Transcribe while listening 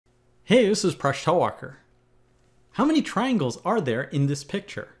Hey, this is Presh Talwalkar. How many triangles are there in this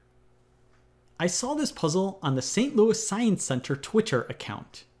picture? I saw this puzzle on the St. Louis Science Center Twitter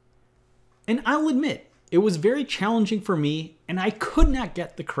account. And I'll admit, it was very challenging for me and I could not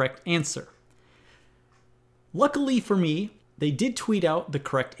get the correct answer. Luckily for me, they did tweet out the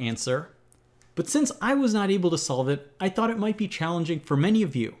correct answer, but since I was not able to solve it, I thought it might be challenging for many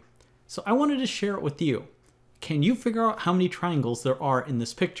of you. So I wanted to share it with you. Can you figure out how many triangles there are in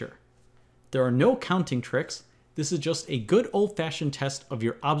this picture? There are no counting tricks. This is just a good old-fashioned test of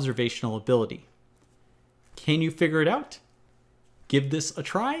your observational ability. Can you figure it out? Give this a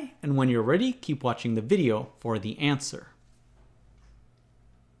try, and when you're ready, keep watching the video for the answer.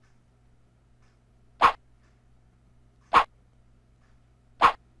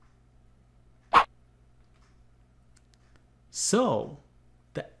 So,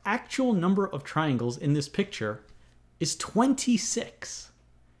 the actual number of triangles in this picture is 26.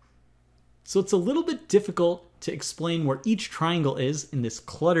 So it's a little bit difficult to explain where each triangle is in this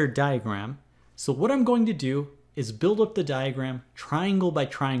cluttered diagram. So what I'm going to do is build up the diagram triangle by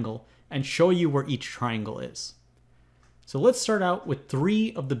triangle and show you where each triangle is. So let's start out with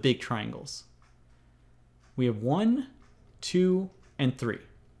 3 of the big triangles. We have 1, 2, and 3.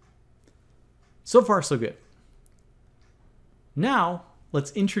 So far, so good. Now,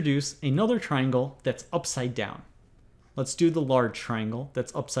 let's introduce another triangle that's upside down. Let's do the large triangle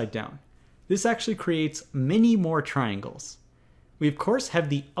that's upside down. This actually creates many more triangles. We of course have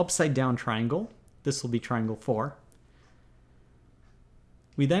the upside down triangle. This will be triangle 4.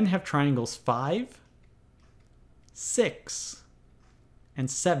 We then have triangles 5, 6, and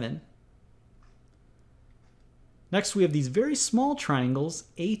 7. Next we have these very small triangles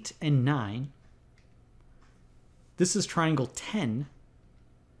 8 and 9. This is triangle 10.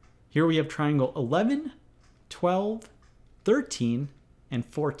 Here we have triangle 11, 12, 13, and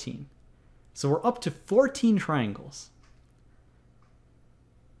 14. So we're up to 14 triangles.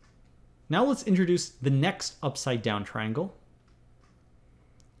 Now let's introduce the next upside down triangle.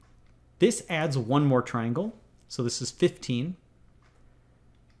 This adds one more triangle, so this is 15.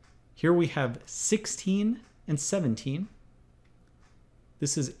 Here we have 16 and 17.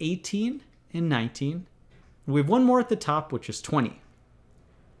 This is 18 and 19. And we have one more at the top, which is 20.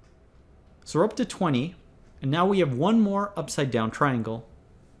 So we're up to 20, and now we have one more upside down triangle.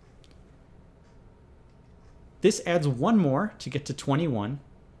 This adds one more to get to 21.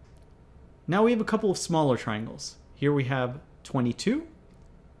 Now we have a couple of smaller triangles. Here we have 22,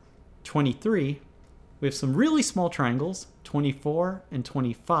 23. We have some really small triangles, 24 and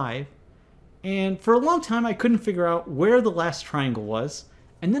 25. And for a long time, I couldn't figure out where the last triangle was.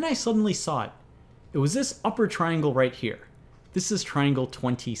 And then I suddenly saw it. It was this upper triangle right here. This is triangle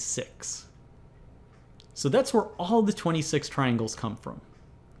 26. So that's where all the 26 triangles come from.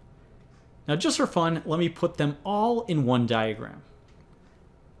 Now just for fun, let me put them all in one diagram.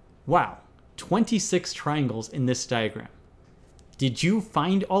 Wow, 26 triangles in this diagram. Did you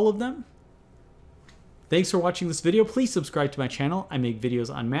find all of them? Thanks for watching this video. Please subscribe to my channel. I make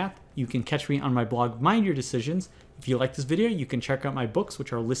videos on math. You can catch me on my blog, Mind Your Decisions. If you like this video, you can check out my books,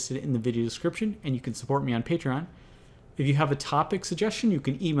 which are listed in the video description, and you can support me on Patreon. If you have a topic suggestion, you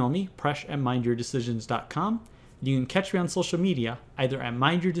can email me, presh@mindyourdecisions.com. You can catch me on social media, either at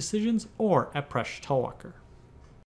Mind Your Decisions or at Presh Talwalkar.